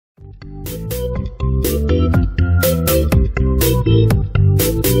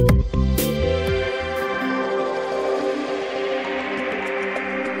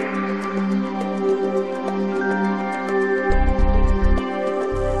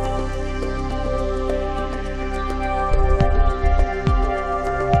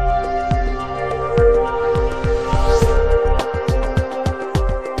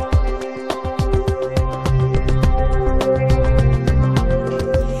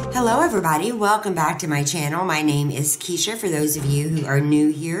Everybody, welcome back to my channel. My name is Kisha. For those of you who are new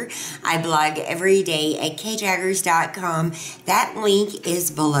here, I blog every day at kjaggers.com. That link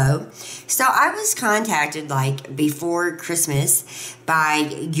is below. So I was contacted like before Christmas by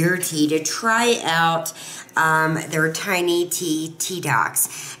Your Tea to try out their tiny tea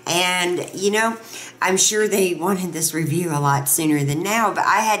Teatox. And you know, I'm sure they wanted this review a lot sooner than now, but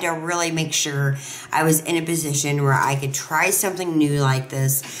I had to really make sure I was in a position where I could try something new like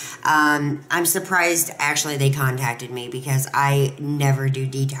this. I'm surprised actually they contacted me because I never do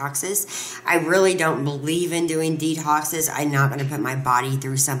detoxes. I really don't believe in doing detoxes. I'm not going to put my body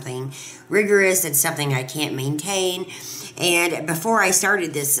through something rigorous. It's something I can't maintain. And before I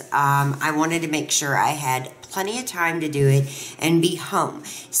started this, I wanted to make sure I had plenty of time to do it and be home.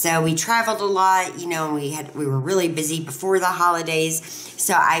 So we traveled a lot, you know, we were really busy before the holidays,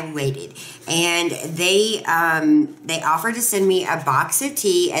 so I waited. And they offered to send me a box of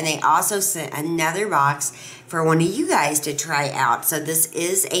tea, and they also sent another box for one of you guys to try out. So this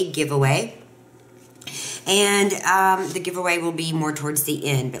is a giveaway. And the giveaway will be more towards the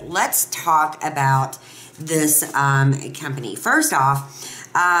end. But let's talk about this company. First off,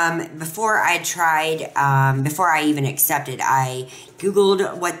 before I even accepted, I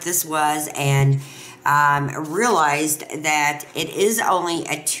Googled what this was and realized that it is only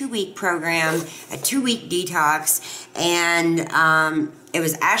a 2-week program, a 2-week detox, and it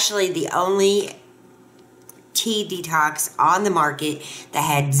was actually the only tea detox on the market that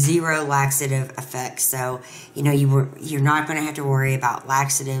had 0 laxative effects. So, you know, you're not going to have to worry about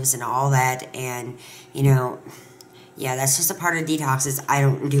laxatives and all that, and, you know, yeah, that's just a part of detoxes I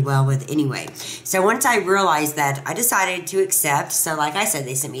don't do well with anyway. So once I realized that, I decided to accept. So like I said,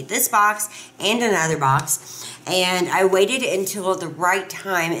 they sent me this box and another box. And I waited until the right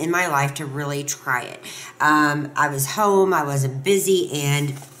time in my life to really try it. I was home, I wasn't busy, and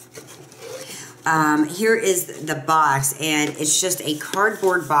here is the box. And it's just a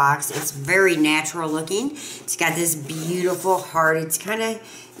cardboard box. It's very natural looking. It's got this beautiful heart. It's kind of,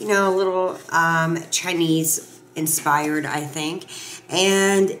 you know, a little Chinese inspired, I think,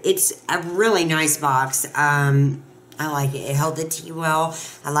 and it's a really nice box. I like it. It held the tea well.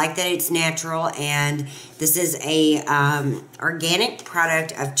 I like that it's natural, and this is a organic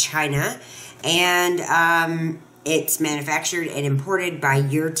product of China, and it's manufactured and imported by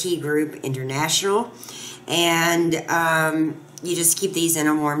Your Tea Group International, and you just keep these in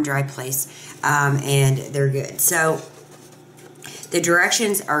a warm, dry place, and they're good. So the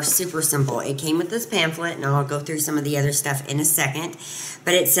directions are super simple. It came with this pamphlet, and I'll go through some of the other stuff in a second.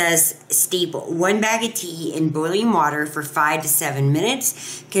 But it says, steep 1 bag of tea in boiling water for 5 to 7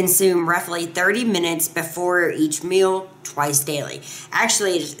 minutes. Consume roughly 30 minutes before each meal, twice daily.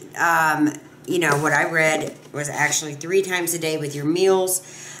 Actually, you know, what I read was actually 3 times a day with your meals.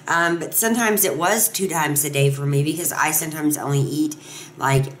 But sometimes it was 2 times a day for me because I sometimes only eat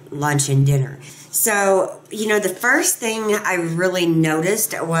like lunch and dinner. So, you know, the first thing I really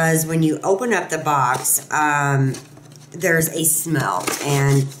noticed was when you open up the box, there's a smell,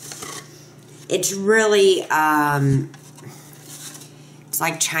 and it's really, it's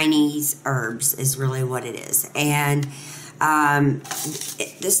like Chinese herbs is really what it is. And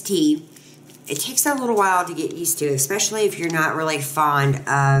this tea, it takes a little while to get used to, especially if you're not really fond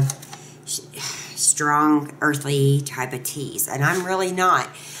of strong, earthly type of teas, and I'm really not.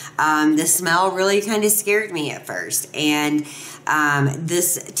 The smell really kind of scared me at first, and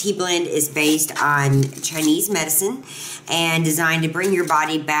this tea blend is based on Chinese medicine and designed to bring your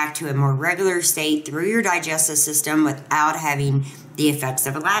body back to a more regular state through your digestive system without having the effects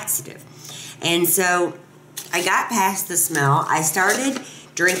of a laxative. And so I got past the smell. I started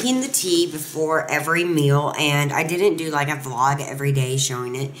drinking the tea before every meal, and I didn't do like a vlog every day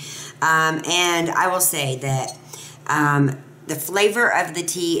showing it. And I will say that the flavor of the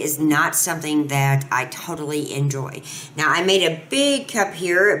tea is not something that I totally enjoy. Now, I made a big cup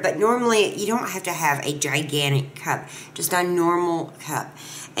here, but normally you don't have to have a gigantic cup, just a normal cup.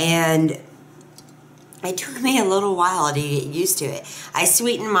 And it took me a little while to get used to it. I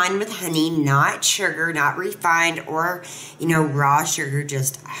sweetened mine with honey, not sugar, not refined or, you know, raw sugar,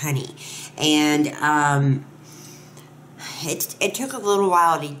 just honey. And it took a little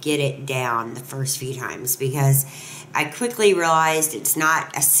while to get it down the first few times, because I quickly realized it's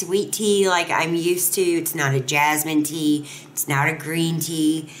not a sweet tea like I'm used to. It's not a jasmine tea. It's not a green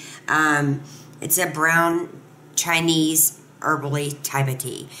tea. It's a brown Chinese herbally type of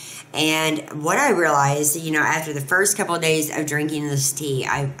tea. And what I realized, you know, after the first couple of days of drinking this tea,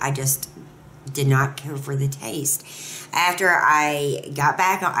 I just did not care for the taste. After that, I got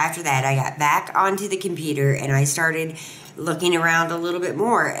back onto the computer and I started looking around a little bit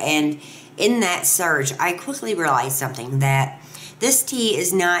more. And in that search, I quickly realized something, that this tea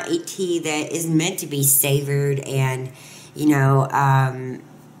is not a tea that is meant to be savored and, you know,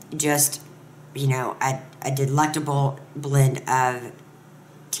 just, you know, a delectable blend of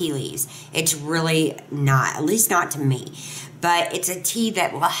tea leaves. It's really not, at least not to me. But it's a tea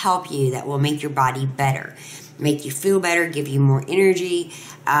that will help you, that will make your body better, make you feel better, give you more energy,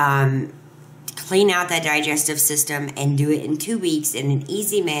 clean out that digestive system, and do it in 2 weeks in an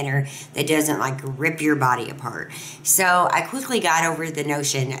easy manner that doesn't like rip your body apart. So I quickly got over the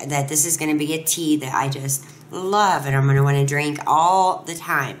notion that this is going to be a tea that I just love and I'm going to want to drink all the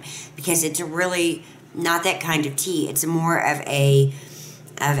time, because it's really not that kind of tea. It's more of a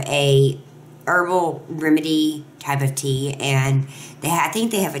herbal remedy type of tea, and I think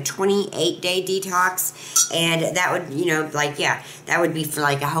they have a 28-day detox, and that would, you know, like, yeah, that would be for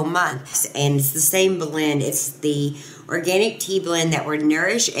like a whole month. And it's the same blend. It's the organic tea blend that would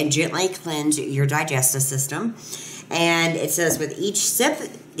nourish and gently cleanse your digestive system. And it says with each sip,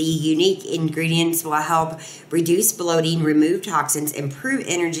 the unique ingredients will help reduce bloating, remove toxins, improve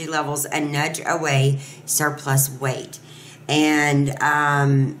energy levels, and nudge away surplus weight. And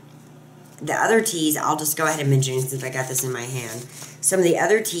the other teas, I'll just go ahead and mention since I got this in my hand. Some of the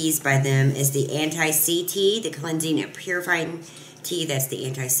other teas by them is the Anti-C tea, the cleansing and purifying tea, that's the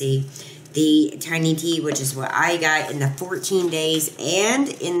Anti-C. The Tiny Tea, which is what I got in the 14 days and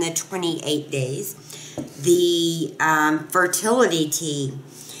in the 28 days. The Fertility Tea,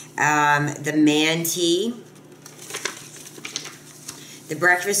 the Man Tea, the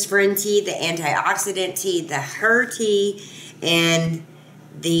Breakfast Friend Tea, the Antioxidant Tea, the Her Tea, and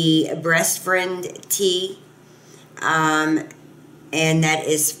the Breast Friend Tea, and that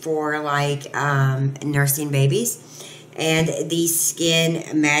is for like nursing babies, and the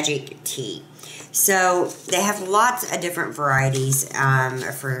Skin Magic Tea. So they have lots of different varieties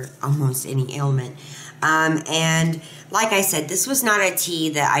for almost any ailment. And like I said, this was not a tea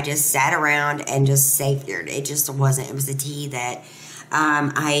that I just sat around and just savored. It just wasn't. It was a tea that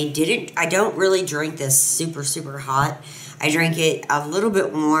I don't really drink this super, super hot. I drink it a little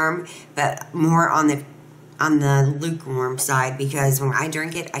bit warm, but more on the lukewarm side, because when I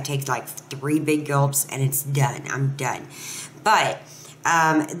drink it, I take like 3 big gulps and it's done. I'm done. But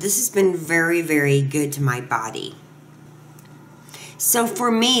this has been very, very good to my body. So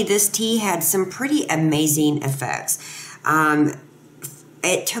for me, this tea had some pretty amazing effects.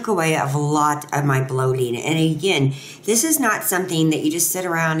 It took away a lot of my bloating. And again, this is not something that you just sit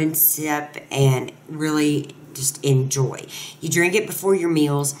around and sip and really just enjoy. You drink it before your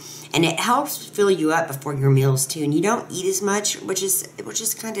meals, and it helps fill you up before your meals too. And you don't eat as much, which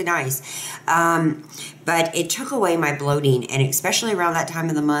is kind of nice. But it took away my bloating, and especially around that time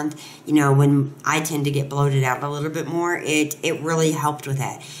of the month, you know, when I tend to get bloated out a little bit more, it really helped with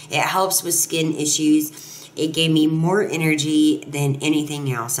that. It helps with skin issues. It gave me more energy than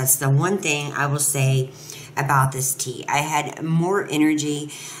anything else. That's the one thing I will say about this tea. I had more energy.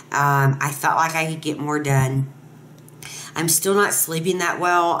 I felt like I could get more done. I'm still not sleeping that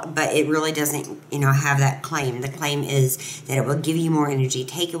well, but it really doesn't, you know, have that claim. The claim is that it will give you more energy,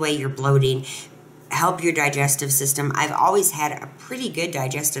 take away your bloating, help your digestive system. I've always had a pretty good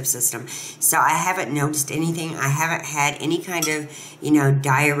digestive system, so I haven't noticed anything. I haven't had any kind of, you know,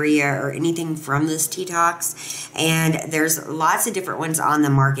 diarrhea or anything from this Teatox, and there's lots of different ones on the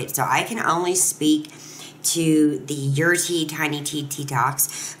market, so I can only speak to the Your Tea Tiny Tea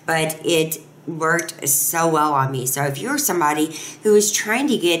Teatox, but it worked so well on me. So if you're somebody who is trying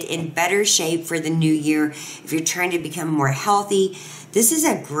to get in better shape for the new year, if you're trying to become more healthy, this is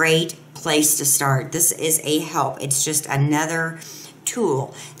a great place to start. This is a help. It's just another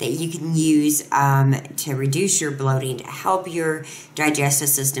tool that you can use to reduce your bloating, to help your digestive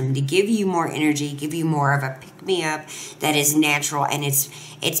system, to give you more energy, give you more of a pick-me-up that is natural, and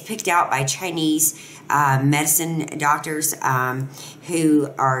it's picked out by Chinese medicine doctors who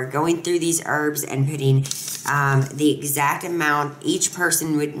are going through these herbs and putting the exact amount each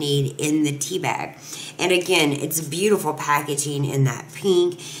person would need in the tea bag. And again, it's beautiful packaging in that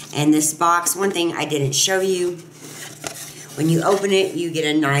pink. And this box, one thing I didn't show you, when you open it, you get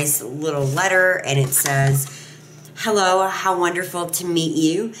a nice little letter, and it says, Hello, how wonderful to meet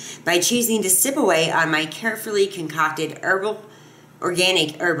you. By choosing to sip away on my carefully concocted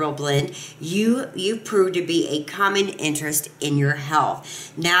organic herbal blend, you proved to be a common interest in your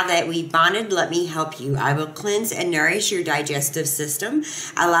health. Now that we bonded, let me help you. I will cleanse and nourish your digestive system,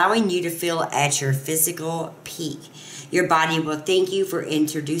 allowing you to feel at your physical peak. Your body will thank you for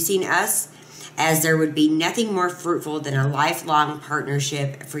introducing us, as there would be nothing more fruitful than a lifelong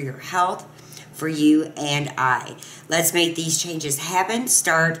partnership for your health, for you and I. Let's make these changes happen.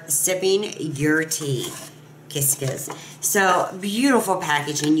 Start sipping your tea. Kiss, kiss. So, beautiful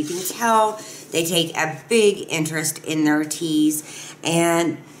packaging. You can tell they take a big interest in their teas,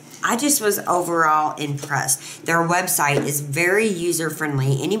 and I just was overall impressed. Their website is very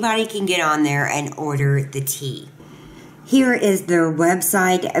user-friendly. Anybody can get on there and order the tea. Here is their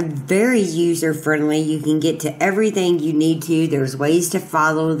website, very user-friendly. You can get to everything you need to. There's ways to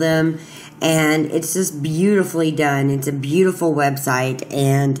follow them, and it's just beautifully done. It's a beautiful website,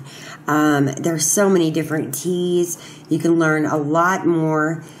 and there's so many different teas. You can learn a lot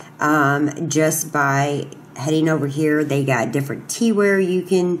more just by heading over here. They got different teaware you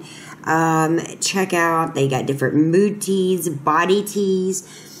can check out. They got different mood teas, body teas,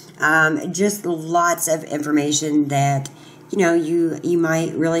 just lots of information that you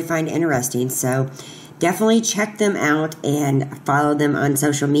might really find interesting. So definitely check them out and follow them on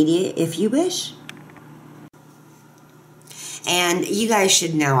social media if you wish. And you guys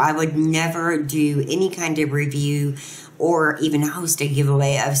should know I would never do any kind of review or even host a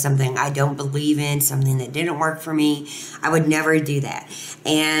giveaway of something I don't believe in, something that didn't work for me. I would never do that.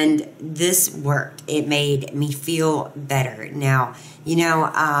 And this worked. It made me feel better. Now,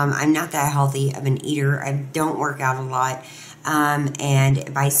 I'm not that healthy of an eater. I don't work out a lot.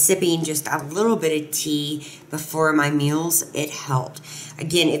 And by sipping just a little bit of tea before my meals, it helped.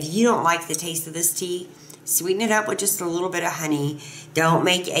 Again, if you don't like the taste of this tea, sweeten it up with just a little bit of honey. Don't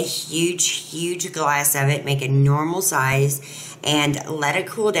make a huge glass of it. Make a normal size and let it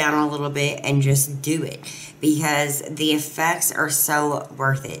cool down a little bit and just do it, because the effects are so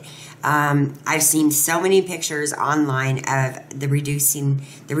worth it. I've seen so many pictures online of the reduce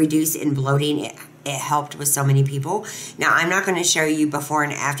in bloating. It helped with so many people. Now, I'm not going to show you before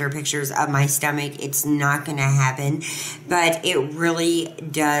and after pictures of my stomach. It's not going to happen, but it really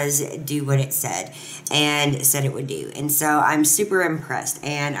does do what it said it would do. And so I'm super impressed,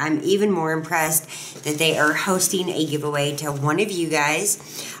 and I'm even more impressed that they are hosting a giveaway to one of you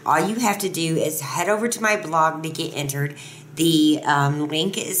guys. All you have to do is head over to my blog to get entered. The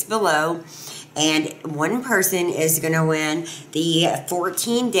link is below. And one person is going to win the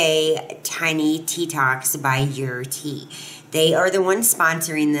 14-day Tiny Teatox by Your Tea. They are the ones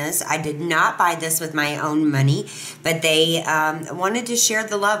sponsoring this. I did not buy this with my own money, but they wanted to share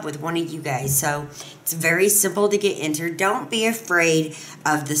the love with one of you guys. So it's very simple to get entered. Don't be afraid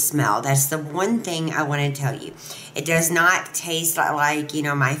of the smell. That's the one thing I want to tell you. It does not taste like,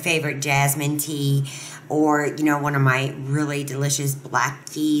 my favorite jasmine tea, or, one of my really delicious black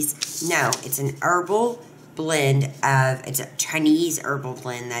teas. No, it's an herbal blend it's a Chinese herbal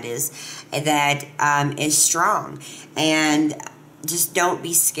blend that is strong. And just don't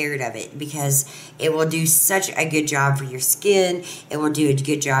be scared of it, because it will do such a good job for your skin. It will do a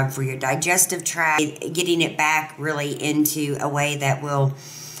good job for your digestive tract, getting it back really into a way that will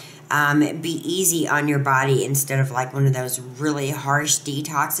be easy on your body, instead of like one of those really harsh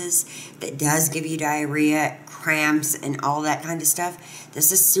detoxes that does give you diarrhea, cramps, and all that kind of stuff.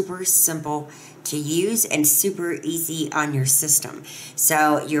 This is super simple to use and super easy on your system.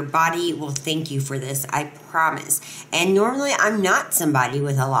 So your body will thank you for this, I promise. And normally I'm not somebody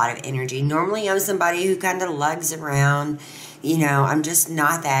with a lot of energy. Normally I'm somebody who kind of lugs around. I'm just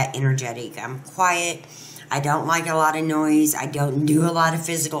not that energetic. I'm quiet. I don't like a lot of noise. I don't do a lot of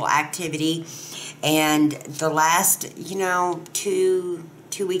physical activity. And the last,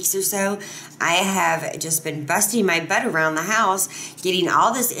 2 weeks or so, I have just been busting my butt around the house, getting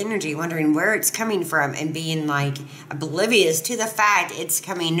all this energy, wondering where it's coming from, and being like oblivious to the fact it's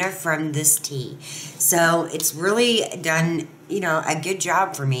coming from this tea. So it's really done, a good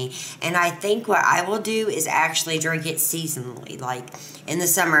job for me. And I think what I will do is actually drink it seasonally. Like in the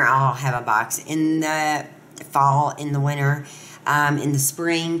summer, I'll have a box. In the fall, in the winter, in the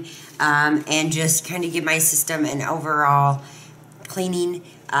spring, and just kind of give my system an overall cleaning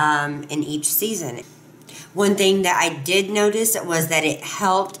in each season. One thing that I did notice was that it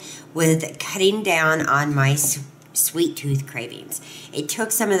helped with cutting down on my sweet tooth cravings. It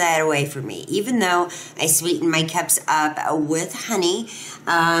took some of that away from me. Even though I sweetened my cups up with honey,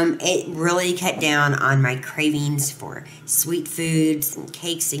 it really cut down on my cravings for sweet foods and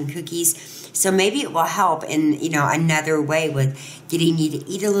cakes and cookies. So maybe it will help in, another way with getting you to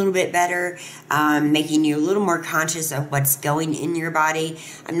eat a little bit better, making you a little more conscious of what's going in your body.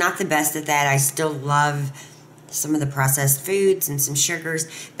 I'm not the best at that. I still love some of the processed foods and some sugars,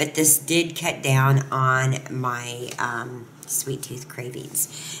 but this did cut down on my sweet tooth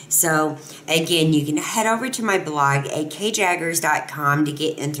cravings. So again, you can head over to my blog at kjaggers.com to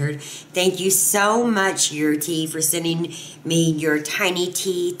get entered. Thank you so much, Your Tea, for sending me your tiny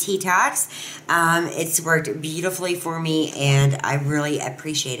tea Teatox. It's worked beautifully for me, and I really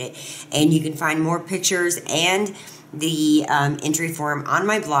appreciate it. And you can find more pictures and the entry form on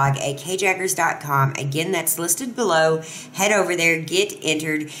my blog at kjaggers.com. Again, that's listed below. Head over there, get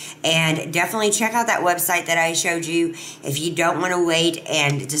entered, and definitely check out that website that I showed you if you don't want to wait,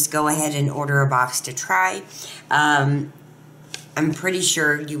 and just go ahead and order a box to try. I'm pretty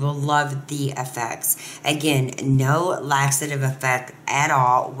sure you will love the effects. Again, no laxative effect at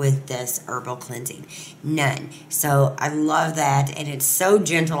all with this herbal cleansing. None. So I love that, and it's so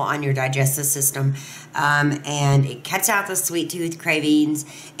gentle on your digestive system, and it cuts out the sweet tooth cravings,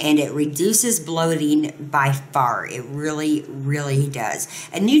 and it reduces bloating by far. It really, really does.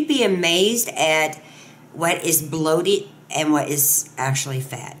 And you'd be amazed at what is bloated and what is actually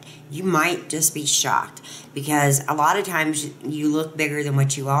fat. You might just be shocked, because a lot of times you look bigger than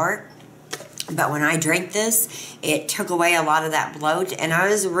what you are. But when I drank this, it took away a lot of that bloat, and I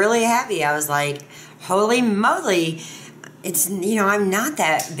was really happy. I was like, holy moly, it's, I'm not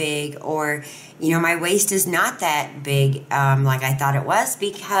that big, or, my waist is not that big like I thought it was,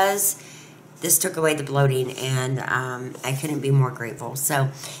 because this took away the bloating, and I couldn't be more grateful. So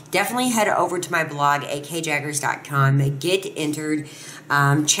definitely head over to my blog at kjaggers.com, get entered,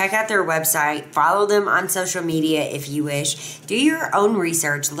 check out their website, follow them on social media if you wish, do your own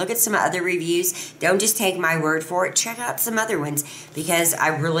research, look at some other reviews, don't just take my word for it, check out some other ones, because I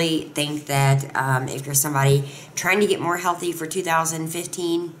really think that if you're somebody trying to get more healthy for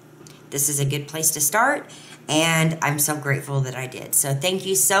 2015, this is a good place to start. And I'm so grateful that I did. So thank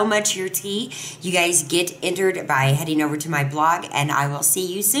you so much, Your Tea. You guys get entered by heading over to my blog, and I will see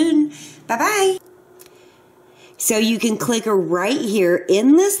you soon. Bye-bye. So you can click right here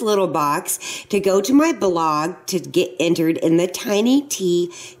in this little box to go to my blog to get entered in the Tiny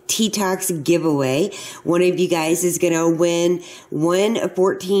Tea Teatox giveaway. One of you guys is going to win one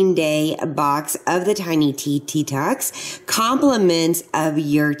 14-day box of the Tiny Tea Teatox, compliments of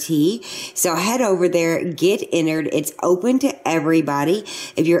Your Tea. So head over there, get entered. It's open to everybody.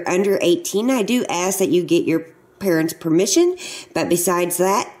 If you're under 18, I do ask that you get your parents' permission, but besides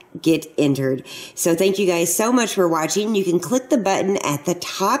that, get entered. So thank you guys so much for watching. You can click the button at the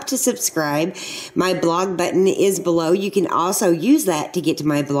top to subscribe. My blog button is below. You can also use that to get to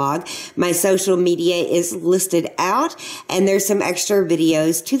my blog. My social media is listed out, and there's some extra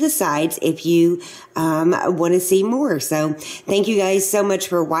videos to the sides if you want to see more. So thank you guys so much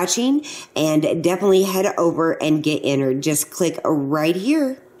for watching, and definitely head over and get entered. Just click right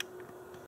here.